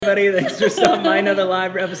Everybody, thanks for stopping by another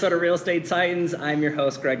live episode of Real Estate Titans. I'm your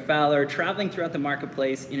host, Greg Fowler, traveling throughout the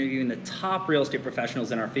marketplace, interviewing the top real estate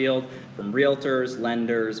professionals in our field, from realtors,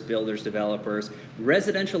 lenders, builders, developers,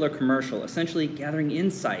 residential or commercial, essentially gathering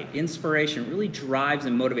insight, inspiration, really drives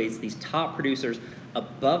and motivates these top producers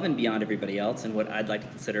above and beyond everybody else and what I'd like to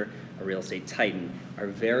consider a real estate titan. Our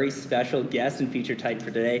very special guest and featured titan for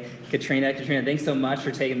today, Katrina. Katrina, thanks so much for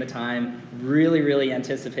taking the time. Really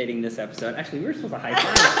anticipating this episode. Actually, we were supposed to high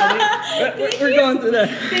five. We're going through the...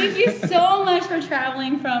 Thank you so much for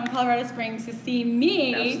traveling from Colorado Springs to see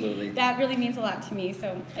me. Absolutely. That really means a lot to me,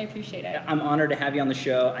 so I appreciate it. I'm honored to have you on the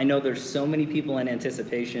show. I know there's so many people in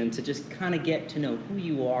anticipation to just kind of get to know who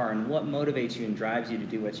you are and what motivates you and drives you to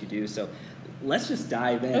do what you do. So let's just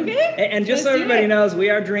dive in. Okay. And just so everybody knows, we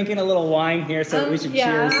are drinking a little wine here, so we should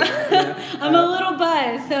cheers. I'm a little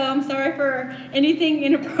buzzed, so I'm sorry for anything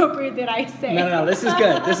inappropriate that I say. No, this is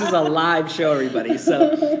good. This is a live show, everybody.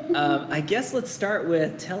 So I guess let's start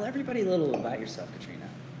with, tell everybody a little about yourself, Katrina.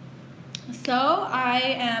 So I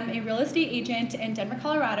am a real estate agent in Denver,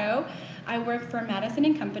 Colorado. I work for Madison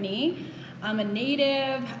and Company. I'm a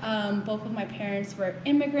native. Both of my parents were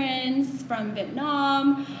immigrants from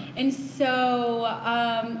Vietnam. And so,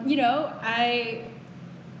 I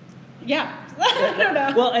don't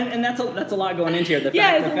know. Well, and that's a lot going into here.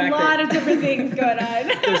 There's a lot of different things going on.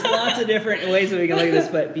 There's lots of different ways that we can look at this,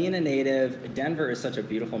 but being a native, Denver is such a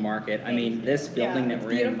beautiful market. I mean, this building that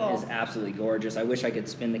we're in is absolutely gorgeous. I wish I could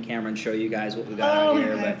spin the camera and show you guys what we got out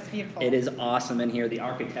here, but it's beautiful. It is awesome in here. The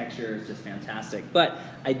architecture is just fantastic. But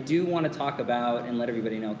I do want to talk about and let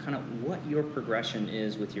everybody know kind of what your progression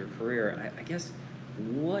is with your career. And I guess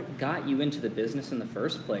what got you into the business in the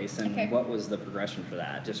first place, and what was the progression for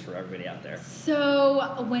that, just for everybody out there?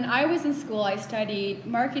 So when I was in school, I studied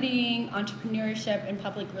marketing, entrepreneurship, and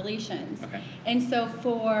public relations. Okay. And so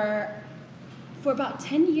for about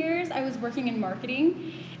 10 years, I was working in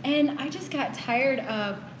marketing, and I just got tired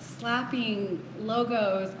of slapping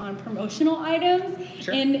logos on promotional items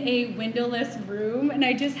in a windowless room, and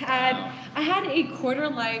I just had a quarter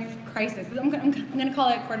life crisis. I'm going to call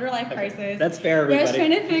it a quarter life crisis. That's fair, everybody. Where I was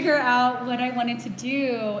trying to figure out what I wanted to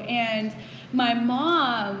do, and my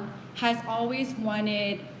mom has always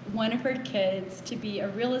wanted one of her kids to be a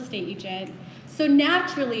real estate agent. So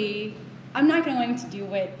naturally, I'm not going to do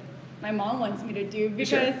what my mom wants me to do,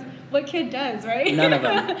 because what kid does, right? None of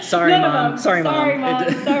them. Sorry, Mom. Sorry, Mom.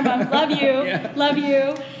 Sorry, Mom. Love you. Love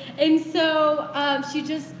you. And so she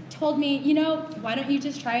just told me, why don't you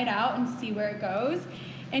just try it out and see where it goes?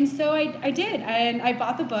 And so I did, and I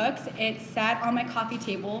bought the books. It sat on my coffee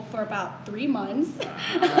table for about 3 months,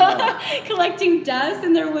 collecting dust,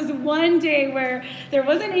 and there was one day where there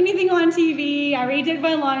wasn't anything on TV. I already did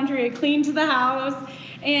my laundry, I cleaned the house,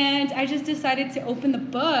 and I just decided to open the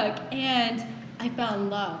book, and I fell in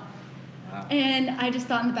love. Wow. And I just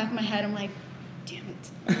thought in the back of my head, I'm like, damn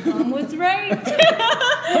it, Mom was right.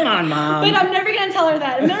 Come on, Mom. But I'm never going to tell her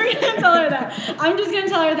that. I'm just going to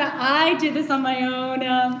tell her that I did this on my own.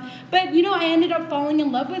 But, I ended up falling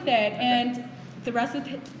in love with it. And the rest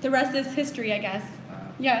is history, I guess. Wow.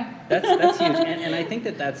 Yeah. That's huge. And I think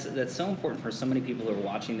that's so important for so many people who are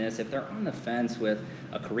watching this. If they're on the fence with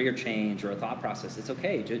a career change or a thought process, it's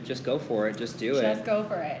okay. Just go for it. Just do it. Just go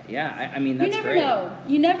for it. Yeah. I mean, that's great. You never know.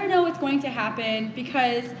 You never know what's going to happen,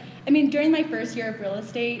 because, during my first year of real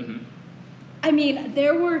estate,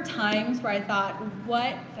 there were times where I thought,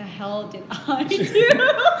 what the hell did I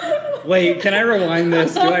do? Wait, can I rewind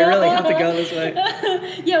this? Do I really have to go this way?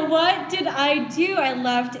 Yeah, what did I do? I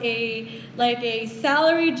left a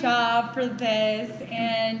salary job for this,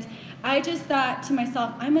 and I just thought to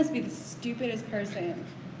myself, I must be the stupidest person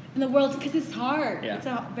in the world, because it's hard. Yeah. It's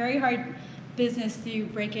a very hard business to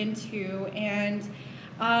break into, and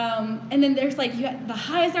then there's the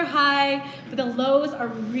highs are high, but the lows are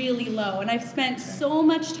really low. And I've spent so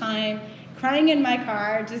much time crying in my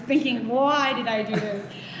car, just thinking, why did I do this?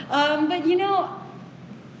 But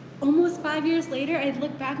almost 5 years later, I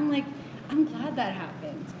look back and I'm like, I'm glad that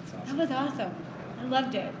happened. That's awesome. That was awesome. I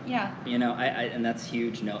loved it. Yeah. And that's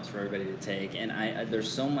huge notes for everybody to take. And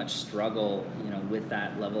there's so much struggle, with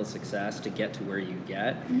that level of success to get to where you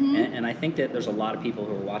get. And I think that there's a lot of people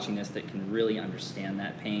who are watching this that can really understand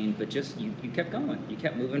that pain, but just you kept going. You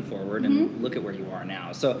kept moving forward, and look at where you are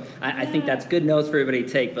now. So I think that's good notes for everybody to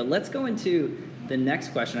take. But let's go into the next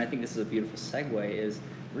question. I think this is a beautiful segue, is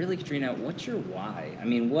really, Katrina, what's your why?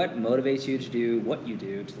 What motivates you to do what you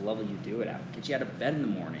do to the level you do it at? Gets you out of bed in the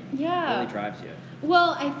morning. Yeah. What really drives you?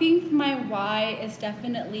 Well, I think my why is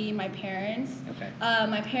definitely my parents. Okay.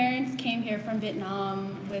 My parents came here from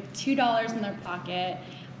Vietnam with $2 in their pocket,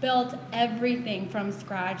 built everything from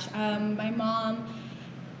scratch. My mom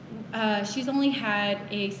She's only had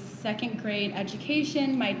a second grade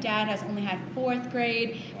education. My dad has only had fourth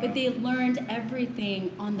grade, but they learned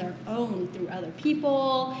everything on their own through other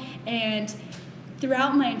people. And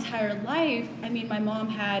throughout my entire life, I mean, my mom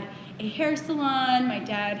had a hair salon. My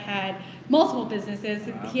dad had multiple businesses.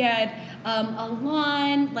 Wow. He had a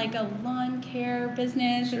lawn care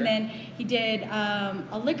business, Sure. and then he did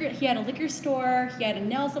he had a liquor store. He had a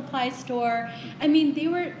nail supply store. I mean, they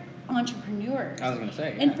were entrepreneurs. I was going to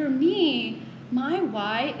say. And Yeah. for me, my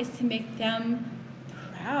why is to make them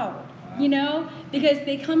proud. Wow. You know, because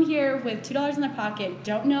they come here with $2 in their pocket,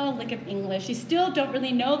 don't know a lick of English. They still don't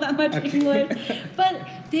really know that much English, but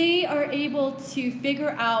they are able to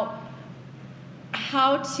figure out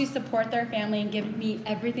how to support their family and give me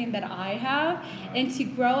everything that I have, and to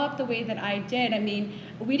grow up the way that I did. I mean,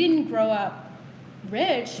 we didn't grow up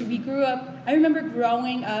rich. We grew up, I remember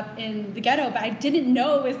growing up in the ghetto, but I didn't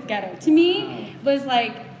know it was the ghetto. To me, it was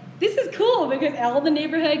like, this is cool because all the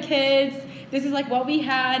neighborhood kids, this is like what we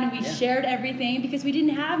had, and we shared everything because we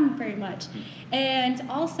didn't have very much. And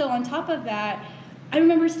also on top of that, I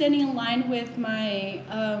remember standing in line with my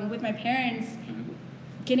parents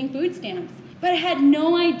getting food stamps, but I had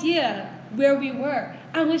no idea where we were.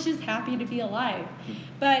 I was just happy to be alive.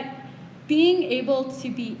 But being able to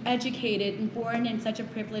be educated and born in such a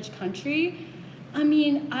privileged country, I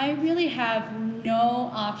mean, I really have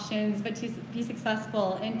no options but to be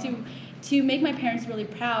successful and to make my parents really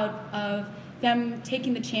proud of them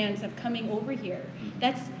taking the chance of coming over here.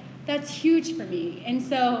 That's huge for me. And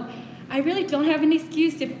so I really don't have an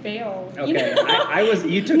excuse to fail. Okay, You know?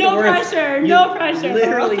 you took No the words. pressure, no pressure.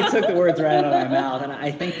 Literally took the words right out of my mouth. And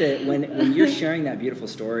I think that when you're sharing that beautiful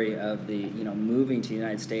story of the, moving to the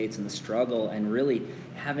United States and the struggle and really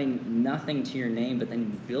having nothing to your name, but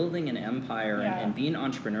then building an empire and being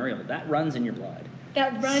entrepreneurial, that runs in your blood.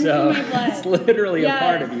 That runs in my blood. It's literally a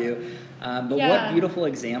part of Yes. you. But what beautiful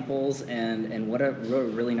examples and what a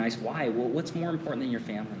really nice why. Well, what's more important than your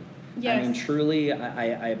family? Yes. I mean, truly,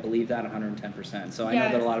 I believe that 110%. So I know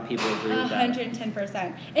that a lot of people agree with that.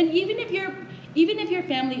 110%. And even if your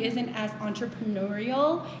family isn't as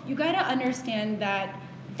entrepreneurial, you got to understand that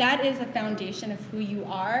that is a foundation of who you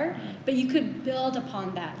are, but you could build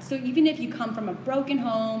upon that. So even if you come from a broken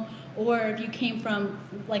home, or if you came from,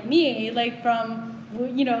 like me, in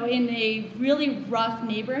a really rough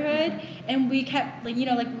neighborhood, and we kept,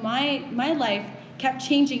 my life kept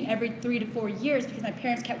changing every 3 to 4 years because my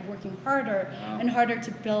parents kept working harder and harder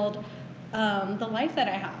to build the life that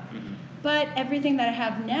I have. But everything that I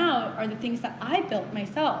have now are the things that I built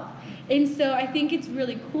myself. And so I think it's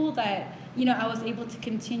really cool that, I was able to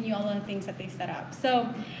continue all of the things that they set up.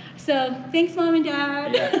 So thanks, Mom and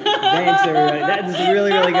Dad. Yeah. Thanks, everybody. That is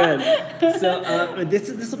really, really good. So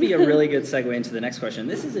this will be a really good segue into the next question.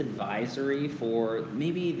 This is advisory for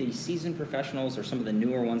maybe the seasoned professionals or some of the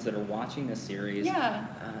newer ones that are watching this series. Yeah.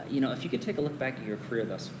 If you could take a look back at your career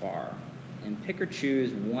thus far and pick or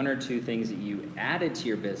choose one or two things that you added to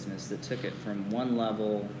your business that took it from one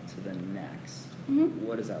level to the next,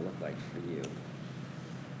 what does that look like for you?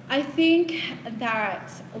 I think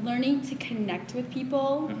that learning to connect with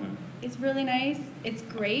people is really nice. It's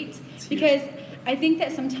great because I think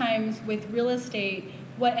that sometimes with real estate,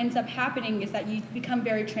 what ends up happening is that you become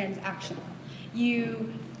very transactional.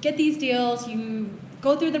 You get these deals, you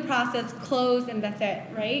go through the process, close, and that's it,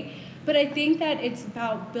 right? But I think that it's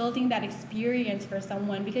about building that experience for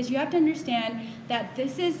someone, because you have to understand that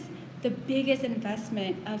this is the biggest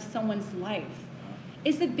investment of someone's life.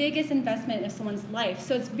 It's the biggest investment of someone's life.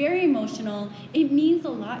 So it's very emotional. It means a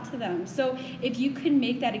lot to them. So if you could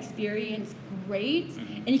make that experience great,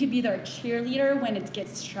 and you could be their cheerleader when it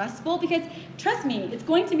gets stressful, because trust me, it's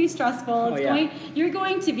going to be stressful. You're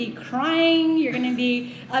going to be crying. You're going to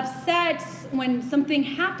be upset when something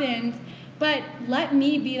happens. But let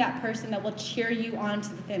me be that person that will cheer you on to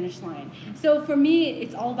the finish line. So for me,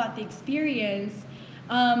 it's all about the experience.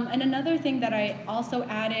 And another thing that I also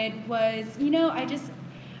added was,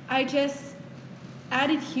 I just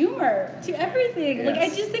added humor to everything.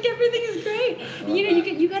 Yes. I just think everything is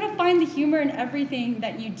great. You got to find the humor in everything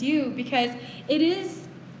that you do, because it is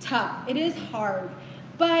tough. It is hard.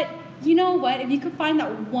 But you know what? If you could find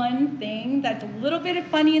that one thing that's a little bit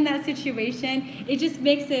funny in that situation, it just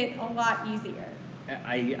makes it a lot easier.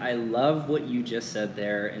 I love what you just said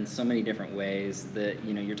there in so many different ways, that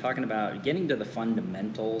you're talking about getting to the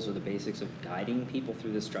fundamentals or the basics of guiding people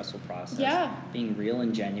through this stressful process, being real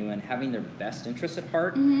and genuine, having their best interests at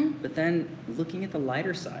heart, but then looking at the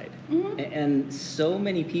lighter side. And so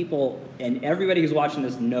many people, and everybody who's watching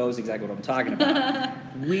this knows exactly what I'm talking about.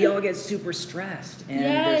 we all get super stressed, and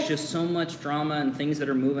there's Yes. just so much drama and things that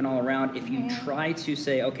are moving all around. If you try to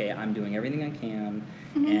say, okay, I'm doing everything I can,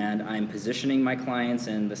 and I'm positioning my clients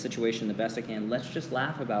and the situation the best I can, let's just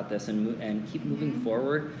laugh about this and keep moving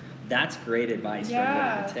forward. That's great advice for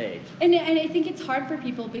everyone to take. And I think it's hard for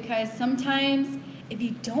people because sometimes if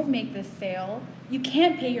you don't make this sale, you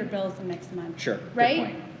can't pay your bills the next month. Sure. Good Right?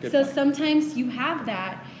 point. Good So point. sometimes you have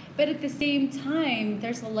that, but at the same time,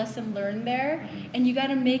 there's a lesson learned there, and you got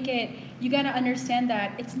to understand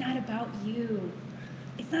that it's not about you.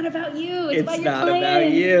 It's not about you. It's about your not clients.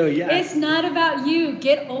 about you, yes. It's not about you.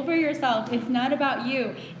 Get over yourself. It's not about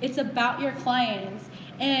you. It's about your clients.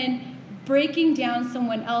 And breaking down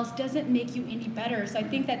someone else doesn't make you any better. So I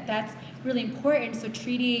think that that's really important. So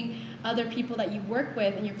treating other people that you work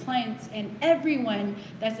with and your clients and everyone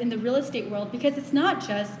that's in the real estate world, because it's not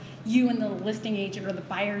just you and the listing agent or the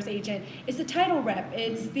buyer's agent, it's the title rep,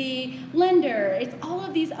 it's the lender, it's all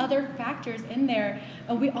of these other factors in there,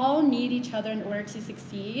 and we all need each other in order to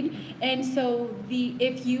succeed. And so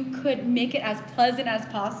if you could make it as pleasant as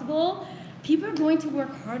possible, people are going to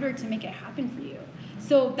work harder to make it happen for you.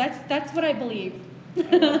 So that's what I believe.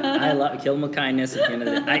 I love kill them with kindness at the end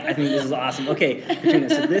of the day. I think this is awesome. Okay, Katrina,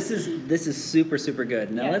 so this is super, super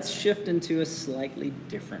good. Now Yes. let's shift into a slightly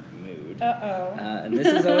different mood. Uh-oh. And this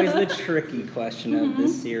is always the tricky question of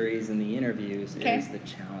this series and the interviews Okay. is the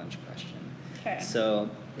challenge question. Okay. So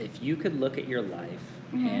if you could look at your life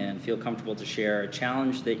and feel comfortable to share a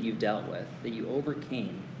challenge that you've dealt with, that you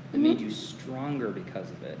overcame, that made you stronger because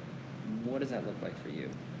of it, what does that look like for you?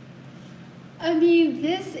 I mean,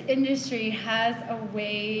 this industry has a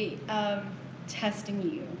way of testing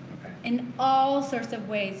you Okay. in all sorts of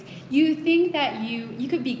ways. You think that you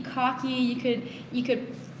could be cocky, you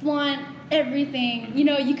could flaunt everything,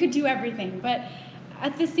 you could do everything, but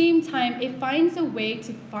at the same time, it finds a way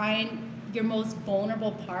to find your most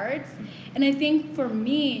vulnerable parts. And I think for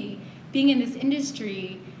me, being in this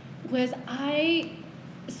industry was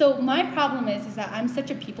so my problem is that I'm such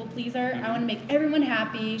a people pleaser. I want to make everyone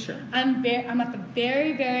happy. Sure. I'm at the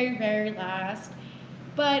very, very, very last.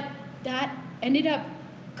 But that ended up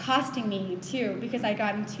costing me too, because I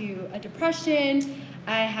got into a depression.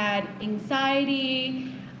 I had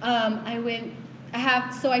anxiety.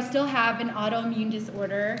 I still have an autoimmune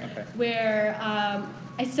disorder where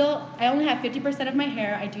I only have 50% of my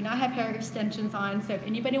hair. I do not have hair extensions on, so if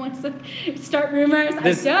anybody wants to start rumors,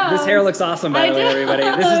 This I don't. hair looks awesome, by the way, everybody.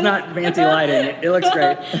 This is not fancy lighting. It looks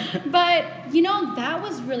great. But, that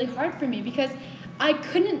was really hard for me because I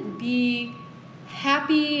couldn't be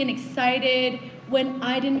happy and excited when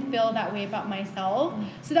I didn't feel that way about myself.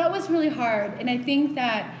 So that was really hard. And I think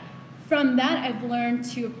that from that, I've learned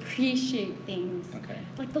to appreciate things. Okay.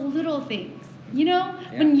 Like the little things. Yeah.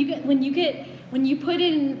 When you put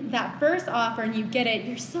in that first offer and you get it,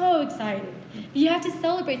 you're so excited. You have to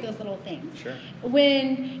celebrate those little things. Sure.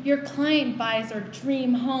 When your client buys their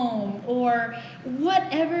dream home or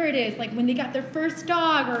whatever it is, like when they got their first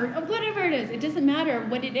dog or whatever it is, it doesn't matter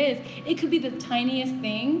what it is. It could be the tiniest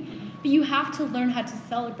thing, but you have to learn how to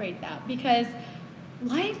celebrate that because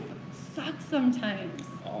life sucks sometimes.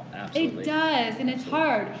 Oh, absolutely. It does, and it's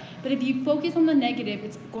hard. But if you focus on the negative,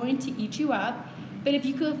 it's going to eat you up. But if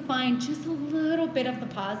you could find just a little bit of the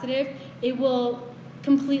positive, it will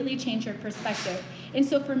completely change your perspective. And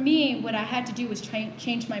so for me, what I had to do was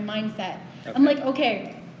change my mindset. Okay. I'm like,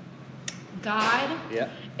 okay, God, Yeah.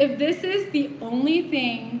 if this is the only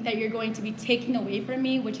thing that you're going to be taking away from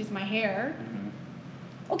me, which is my hair,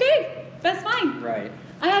 okay, that's fine. Right.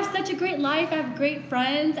 I have such a great life. I have great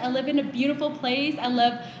friends. I live in a beautiful place. I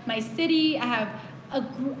love my city. I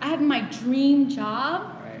have my dream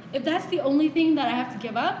job. Right. If that's the only thing that I have to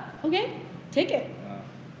give up, okay, take it.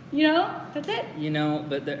 Wow. That's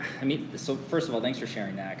it. So first of all, thanks for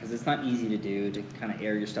sharing that because it's not easy to do to kind of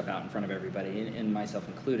air your stuff out in front of everybody, and myself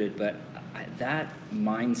included. But that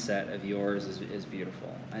mindset of yours is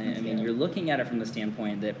beautiful. I mean, you're looking at it from the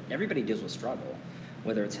standpoint that everybody deals with struggle,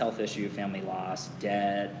 whether it's health issue, family loss,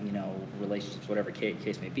 debt, relationships, whatever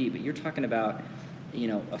case may be. But you're talking about,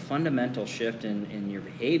 a fundamental shift in your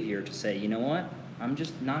behavior to say, you know what? I'm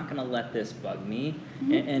just not going to let this bug me.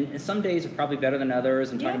 And some days are probably better than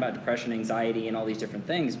others. I'm talking about depression, anxiety, and all these different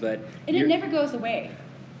things. But And it never goes away.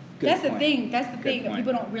 That's the thing that point.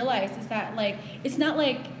 people don't realize is that it's not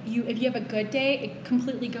like if you have a good day, it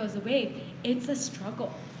completely goes away. It's a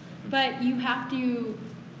struggle. But you have to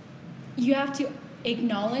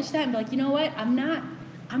acknowledge that and be like, you know what? I'm not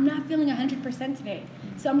feeling 100% today.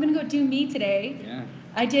 So I'm going to go do me today. Yeah.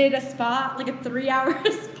 I did a spa, like a 3-hour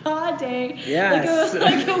spa day, Yes.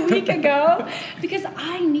 like a week ago, because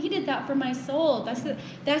I needed that for my soul. That's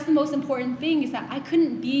the most important thing, is that I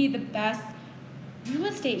couldn't be the best real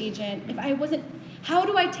estate agent if I wasn't. How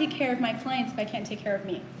do I take care of my clients if I can't take care of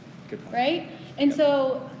me? Good point. Right? And Yep.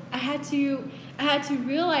 so I had to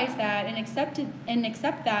realize that and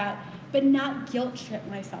accept that, but not guilt trip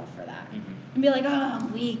myself for that. And be like, oh,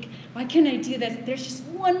 I'm weak. Why can't I do this? There's just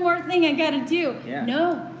one more thing I gotta do. Yeah.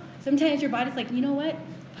 No. Sometimes your body's like, you know what?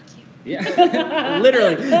 Fuck you. Yeah,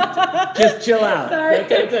 literally. Just chill out. Sorry.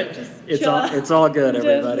 That's it. Just chill out. It's all good,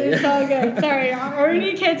 everybody. It's all good. Sorry. Are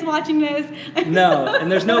any kids watching this? No,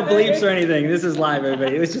 and there's no bleeps or anything. This is live,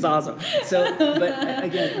 everybody. It was just awesome. So, but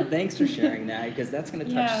again, thanks for sharing that, because that's going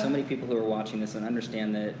to touch Yeah. so many people who are watching this and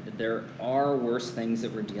understand that there are worse things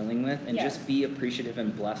that we're dealing with, and Yes. just be appreciative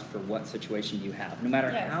and blessed for what situation you have, no matter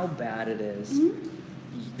Yes. how bad it is. Mhm.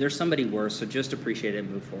 There's somebody worse, so just appreciate it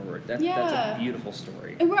and move forward. That's Yeah. a beautiful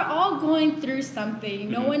story. And we're all going through something.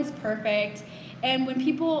 No Mhm. one's perfect. And when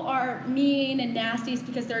people are mean and nasty, it's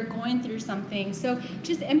because they're going through something. So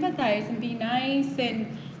just empathize and be nice,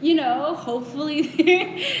 and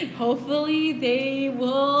hopefully, hopefully they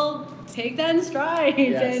will take that in stride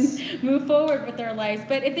Yes. and move forward with their lives.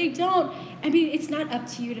 But if they don't, I mean, it's not up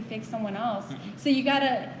to you to fix someone else. So you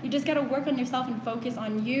just gotta work on yourself and focus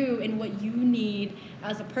on you and what you need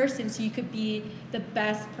as a person, so you could be the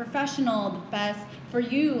best professional, the best for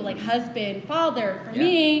you, like husband, father. For Yeah.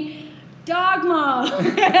 me, dog mom,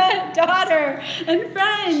 daughter, and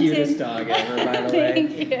friend. Cutest and- dog ever, by the way.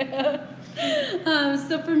 Thank you.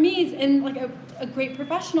 So for me, it's like a great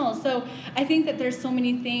professional. So I think that there's so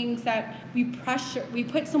many things that we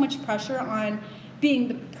put so much pressure on being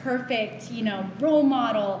the perfect, role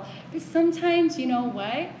model. But sometimes, you know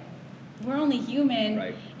what? We're only human.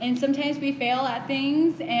 Right. And sometimes we fail at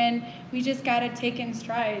things, and we just gotta take it in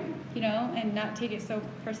stride, and not take it so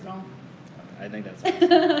personal. I think that's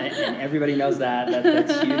awesome. and everybody knows that.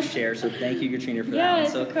 That's a huge share. So thank you, Katrina, for that one.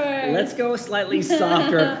 Yes, So of course. let's go slightly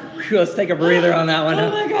softer. Let's take a breather on that one.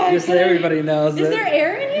 Oh my God, Just so can I- everybody knows. Is there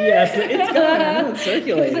air in here? Yes, it's going. I know it's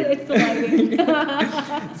circulating. It's the lighting.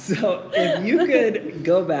 So if you could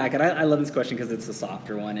go back, and I love this question because it's a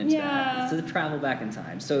softer one. It's Yeah. to travel back in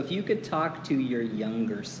time. So if you could talk to your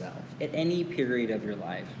younger self at any period of your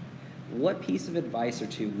life, what piece of advice or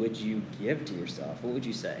two would you give to yourself? What would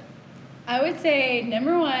you say? I would say,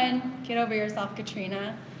 number one, get over yourself,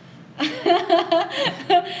 Katrina. Because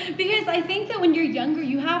I think that when you're younger,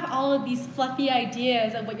 you have all of these fluffy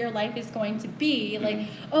ideas of what your life is going to be. Like,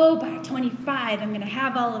 oh, by 25, I'm going to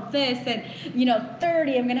have all of this. And,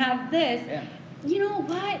 30, I'm going to have this. Yeah. You know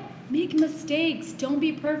what? Make mistakes. Don't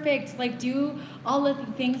be perfect. Like, do all of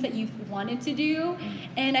the things that you've wanted to do.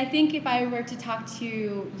 And I think if I were to talk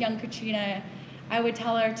to young Katrina, I would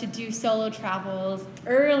tell her to do solo travels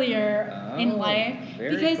earlier in Oh, life,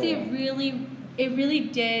 very because cool. it really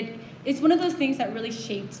did. It's one of those things that really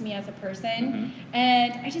shaped me as a person,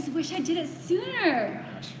 and I just wish I did it sooner.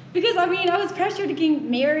 Gosh. Because I was pressured to get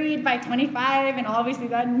married by 25, and obviously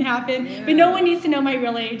that didn't happen. Yeah. But no one needs to know my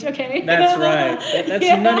real age, okay? That's right. That's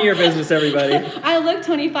Yeah. none of your business, everybody. I look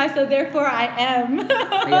 25, so therefore I am.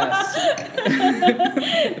 Yes.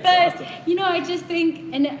 But awesome. I just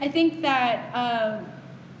think, and I think that,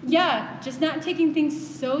 just not taking things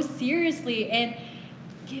so seriously and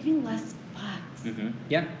giving less fucks.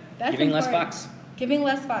 Yeah. That's Giving less important. fucks. Giving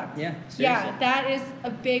less fucks. Yeah, Yeah, seriously. that is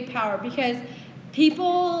a big power, because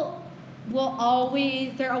people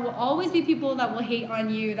there will always be people that will hate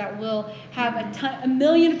on you, that will have a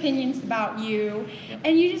million opinions about you,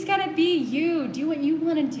 and you just gotta be you. Do what you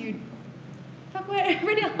want to do. Fuck what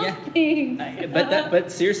everybody else Yeah. thinks.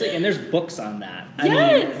 But seriously, and there's books on that.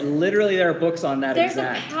 Yes. I mean, literally, there are books on that There's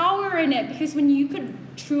exact. a power in it, because when you could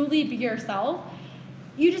truly be yourself,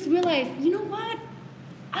 you just realize, you know what?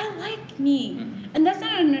 I like me. And that's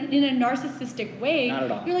not in a narcissistic way. Not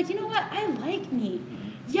at all. You're like, you know what? I like me.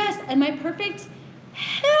 Yes, am I perfect?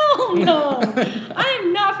 Hell no. I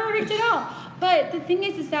am not perfect at all. But the thing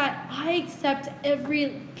is that I accept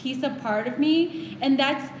every piece of part of me, and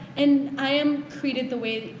I am created the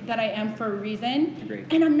way that I am for a reason. Agreed.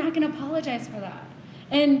 And I'm not going to apologize for that.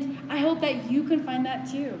 And I hope that you can find that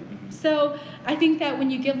too. So I think that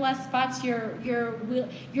when you give less fucks,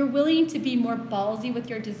 you're willing to be more ballsy with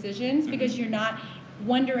your decisions, because you're not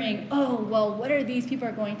wondering, oh, well, what are these people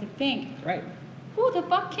are going to think? Right. Who the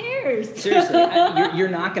fuck cares? Seriously, you're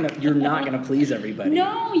not gonna please everybody.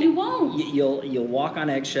 No, you won't. You'll walk on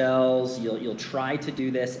eggshells. You'll try to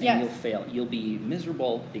do this, and Yes. you'll fail. You'll be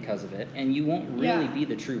miserable because of it, and you won't really Yeah. be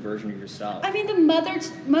the true version of yourself. I mean, the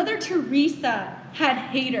Mother Teresa had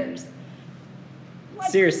haters.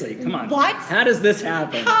 Seriously, come on. What? How does this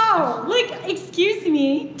happen? How? Like, excuse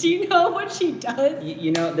me. Do you know what she does?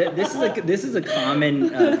 You know, this is a common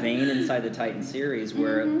vein inside the Titan series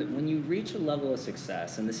where when you reach a level of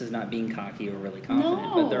success, and this is not being cocky or really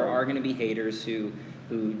confident, but there are going to be haters who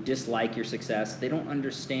dislike your success. They don't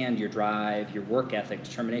understand your drive, your work ethic,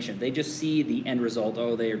 determination. They just see the end result.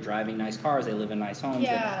 Oh, they are driving nice cars. They live in nice homes.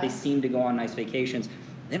 Yeah. They seem to go on nice vacations.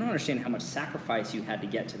 They don't understand how much sacrifice you had to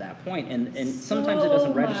get to that point, and sometimes it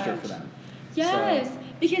doesn't register for them. Yes, So,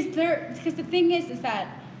 because the thing is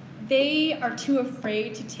that they are too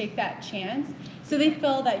afraid to take that chance. So they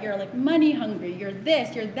feel that you're like money hungry, you're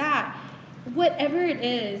this, you're that, whatever it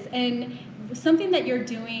is. And something that you're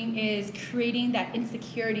doing is creating that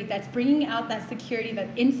insecurity, that's bringing out that security, that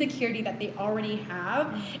insecurity that they already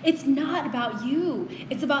have. It's not about you.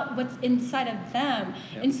 It's about what's inside of them.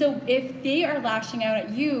 Yep. And so if they are lashing out at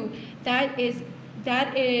you, that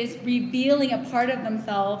is revealing a part of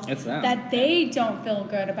themselves It's them. that they don't feel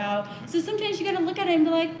good about. So sometimes you gotta look at it and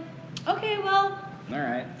be like, okay, well, all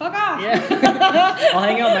right. fuck off. Yeah. I'll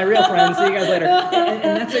hang out with my real friends. See you guys later.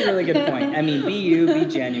 And that's a really good point. I mean, be you, be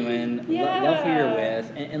genuine, love who you're with,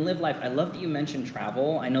 and live life. I love that you mentioned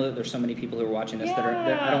travel. I know that there's so many people who are watching this that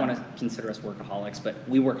I don't want to consider us workaholics, but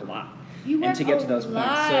we work a lot. And to get to those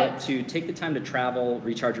points, so to take the time to travel,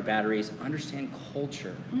 recharge your batteries, understand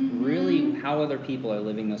culture, really how other people are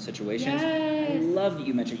living those situations. Yes. I love that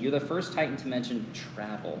you mentioned, you're the first Titan to mention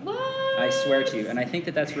travel. What? I swear to you. And I think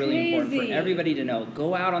that that's really important for everybody to know.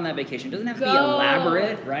 Go out on that vacation. It doesn't have to be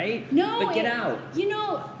elaborate, right? No. But get out. You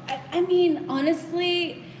know, I mean,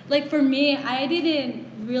 honestly, like for me, I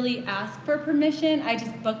didn't really ask for permission. I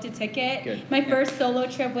just booked a ticket. Good. My first solo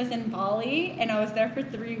trip was in Bali, and I was there for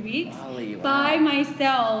 3 weeks Bali, wow. by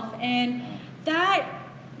myself. And that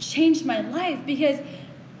changed my life because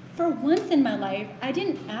for once in my life, I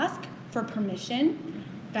didn't ask for permission,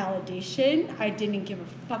 validation. I didn't give a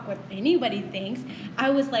fuck what anybody thinks.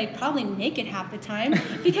 I was like probably naked half the time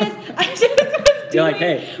because I just was You're like,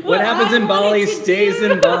 hey, what happens in Bali stays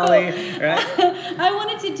in Bali, right? I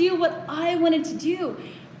wanted to do what I wanted to do.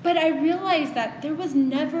 But I realized that there was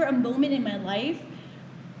never a moment in my life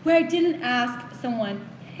where I didn't ask someone,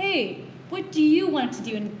 hey, what do you want to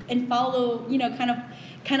do? And follow, you know,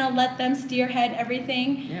 kind of let them spearhead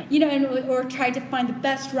everything, you know, or try to find the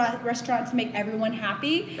best restaurant to make everyone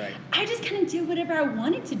happy. Right. I just kind of did whatever I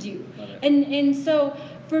wanted to do. Love it. And so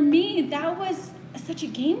for me, that was such a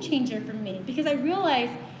game changer for me because I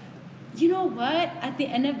realized, you know what? At the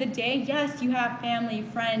end of the day, yes, you have family,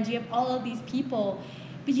 friends, you have all of these people,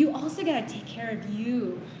 but you also got to take care of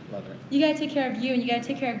you. Love it. You got to take care of you, and you got to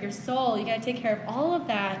take care of your soul. You got to take care of all of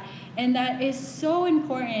that. And that is so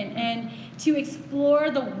important. And to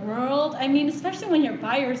explore the world, I mean, especially when you're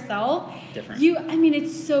by yourself, Different.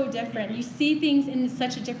 It's so different. You see things in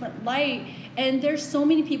such a different light. And there's so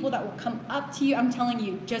many people that will come up to you. I'm telling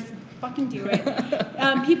you, just fucking do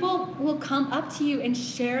it. People will come up to you and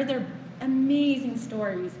share their amazing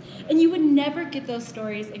stories, and you would never get those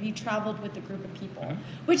stories if you traveled with a group of people,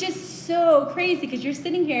 which is so crazy because you're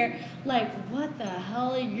sitting here like, what the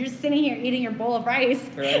hell? You're sitting here eating your bowl of rice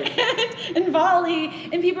in Bali,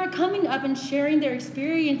 and people are coming up and sharing their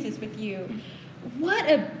experiences with you. What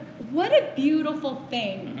a beautiful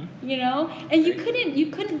thing, you know? And you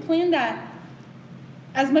couldn't plan that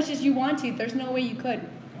as much as you want to. There's no way you could.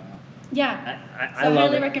 Yeah, I so love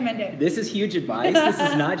highly it. recommend it. This is huge advice. This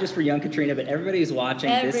is not just for young Katrina, but everybody who's watching.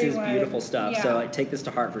 This is beautiful stuff. Yeah. So I take this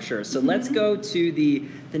to heart for sure. So let's go to the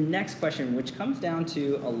next question, which comes down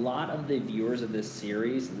to a lot of the viewers of this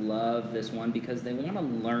series love this one because they want to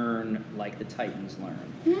learn like the Titans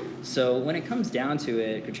learn. So when it comes down to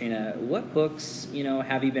it, Katrina, what books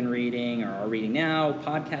have you been reading or are reading now,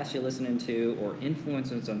 podcasts you're listening to, or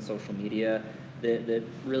influencers on social media that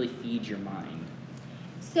really feed your mind?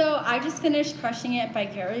 So I just finished Crushing It by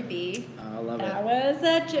Gary Vee. I love it. That was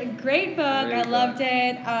such a great book. I loved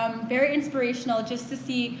it. Very inspirational just to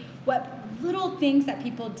see what little things that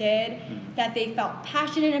people did that they felt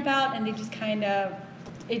passionate about, and it just kind of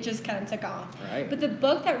took off. Right. But the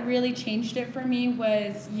book that really changed it for me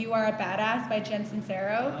was You Are a Badass by Jen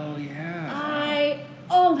Sincero. Oh, yeah.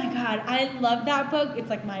 Oh my God, I love that book. It's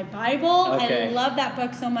like my Bible. Okay. I love that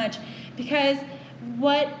book so much because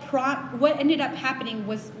what ended up happening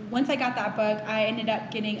was once I got that book, I ended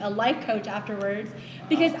up getting a life coach afterwards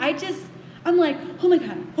because I'm like, oh my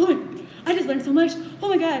God, I just learned so much. Oh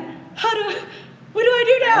my God, what do I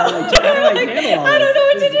do now? I don't know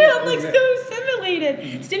what to do. I'm like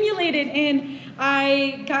so stimulated. And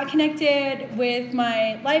I got connected with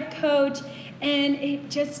my life coach, and it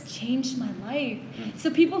just changed my life.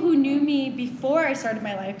 So people who knew me before I started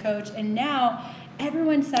my life coach and now,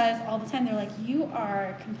 everyone says all the time, they're like, you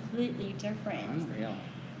are completely different. Unreal.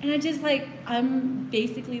 And I just like, I'm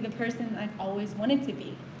basically the person I've always wanted to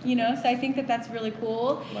be, you know? So I think that that's really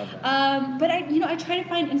cool. Love that. But I try to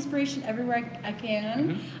find inspiration everywhere I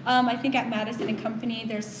can. I think at Madison and Company,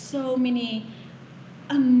 there's so many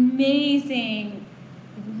amazing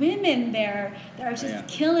women there that are just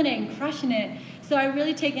killing it and crushing it. So I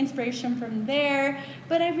really take inspiration from there,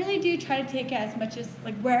 but I really do try to take it as much as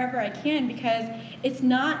like wherever I can, because it's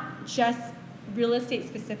not just real estate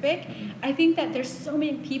specific. I think that there's so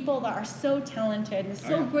many people that are so talented and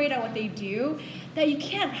so great at what they do that you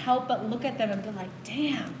can't help but look at them and be like,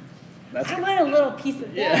 damn, I want a little piece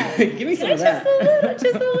of that. Give me some of that.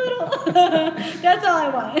 Just a little. That's all I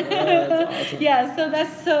want.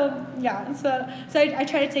 That's awesome. Yeah, so I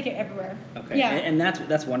try to take it everywhere. Okay, Yeah. and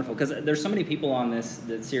that's wonderful, because there's so many people on this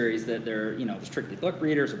series that they're, you know, strictly book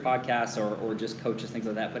readers or podcasts or just coaches, things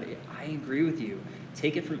like that. But I agree with you.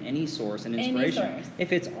 Take it from any source and inspiration. Any source.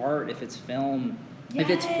 If it's art, if it's film, if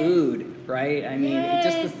it's Yes. food, right? I mean, Yes.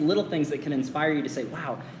 just the little things that can inspire you to say,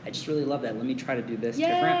 wow, I just really love that. Let me try to do this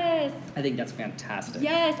Yes. different. I think that's fantastic.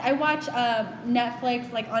 Yes, I watch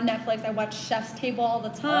Netflix, like on Netflix, I watch Chef's Table all the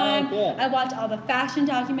time. Oh, cool. I watch all the fashion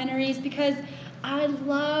documentaries because I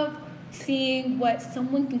love seeing what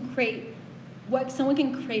someone can create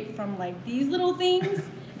from like these little things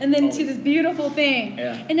and then to this beautiful thing.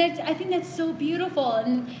 Yeah. And I think that's so beautiful,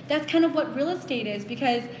 and that's kind of what real estate is,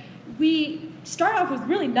 because we start off with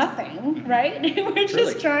really nothing, right? We're just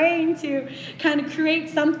Really. trying to kind of create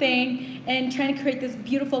something and trying to create this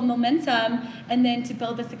beautiful momentum and then to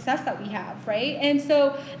build the success that we have, right? And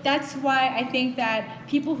so that's why I think that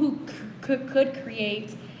people who could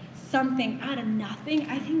create something out of nothing,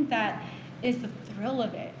 I think that is the thrill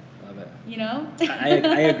of it, Love it. you know? I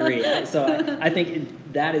agree. So I think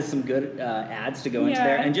that is some good ads to go into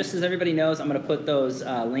there. Yeah. And just as everybody knows, I'm going to put those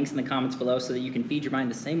links in the comments below so that you can feed your mind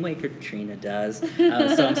the same way Katrina does.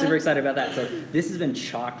 So I'm super excited about that. So this has been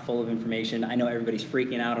chock full of information. I know everybody's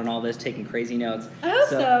freaking out on all this, taking crazy notes. I hope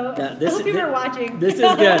so. I hope people are watching. This is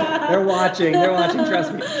good. They're watching,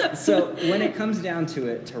 trust me. So when it comes down to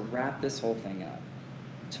it, to wrap this whole thing up,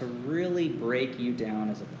 to really break you down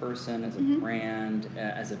as a person, as a brand,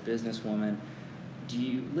 as a businesswoman, do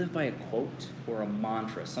you live by a quote or a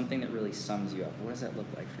mantra, something that really sums you up? What does that look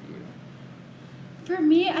like for you? For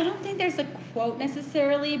me, I don't think there's a quote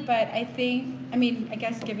necessarily, but I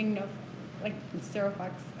guess giving like 0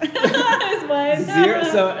 fucks is one. Zero.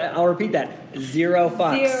 So I'll repeat that. 0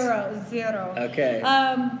 fucks. Zero. Okay.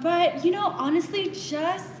 But honestly,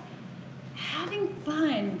 just having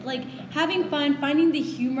fun, finding the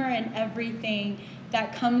humor in everything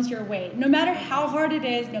that comes your way. No matter how hard it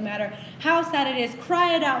is, no matter how sad it is,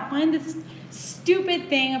 cry it out, find this stupid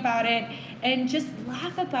thing about it, and just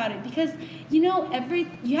laugh about it. Because, you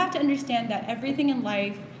have to understand that everything in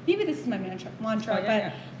life, maybe this is my mantra,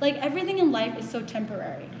 but everything in life is so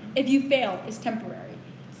temporary. If you fail, it's temporary.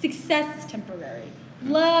 Success is temporary.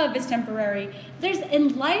 Love is temporary.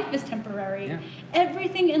 Life is temporary. Yeah.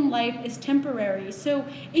 Everything in life is temporary. So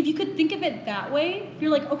if you could think of it that way, you're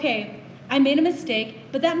like, okay, I made a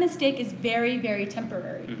mistake, but that mistake is very, very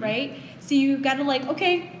temporary, right? So you gotta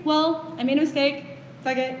okay, well, I made a mistake,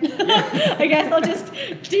 fuck it. I guess I'll just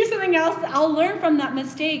do something else. I'll learn from that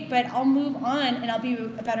mistake, but I'll move on and I'll be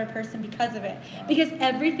a better person because of it. Because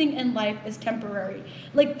everything in life is temporary.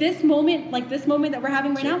 This moment that we're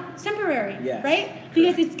having right now, it's temporary, Yes, right? correct.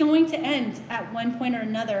 Because it's going to end at one point or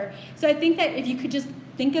another. So I think that if you could just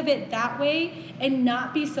think of it that way and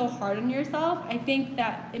not be so hard on yourself, I think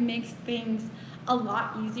that it makes things a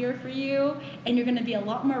lot easier for you, and you're going to be a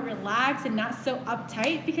lot more relaxed and not so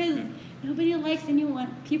uptight, because nobody likes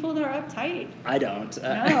people that are uptight. I don't.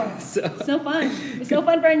 No, So- it's no fun. It's no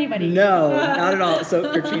fun for anybody. No, not at all.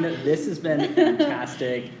 So, Katrina, this has been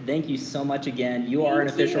fantastic. Thank you so much again. You are an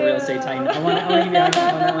Thank official you. real estate titan. I want to give you a high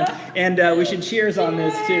five on that one. And we should cheers on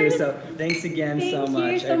this too. Cheers. So, thanks again so much.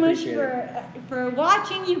 Thank you so I much appreciate it. for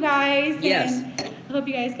watching, you guys. Yes. And I hope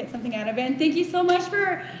you guys get something out of it. And thank you so much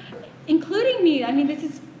for including me. I mean, this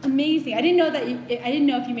is amazing. I didn't know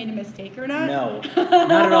if you made a mistake or not. No,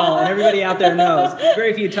 not at all. And everybody out there knows.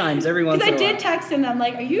 Very few times, every once in a Because I while. did text him. I'm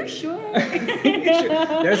like, are you sure?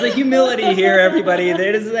 There's a humility here, everybody. It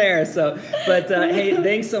is there. So, but hey,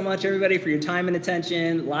 thanks so much, everybody, for your time and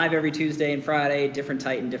attention. Live every Tuesday and Friday, different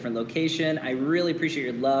Titan, different location. I really appreciate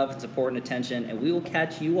your love, support, and attention. And we will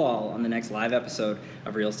catch you all on the next live episode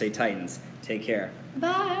of Real Estate Titans. Take care.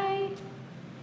 Bye.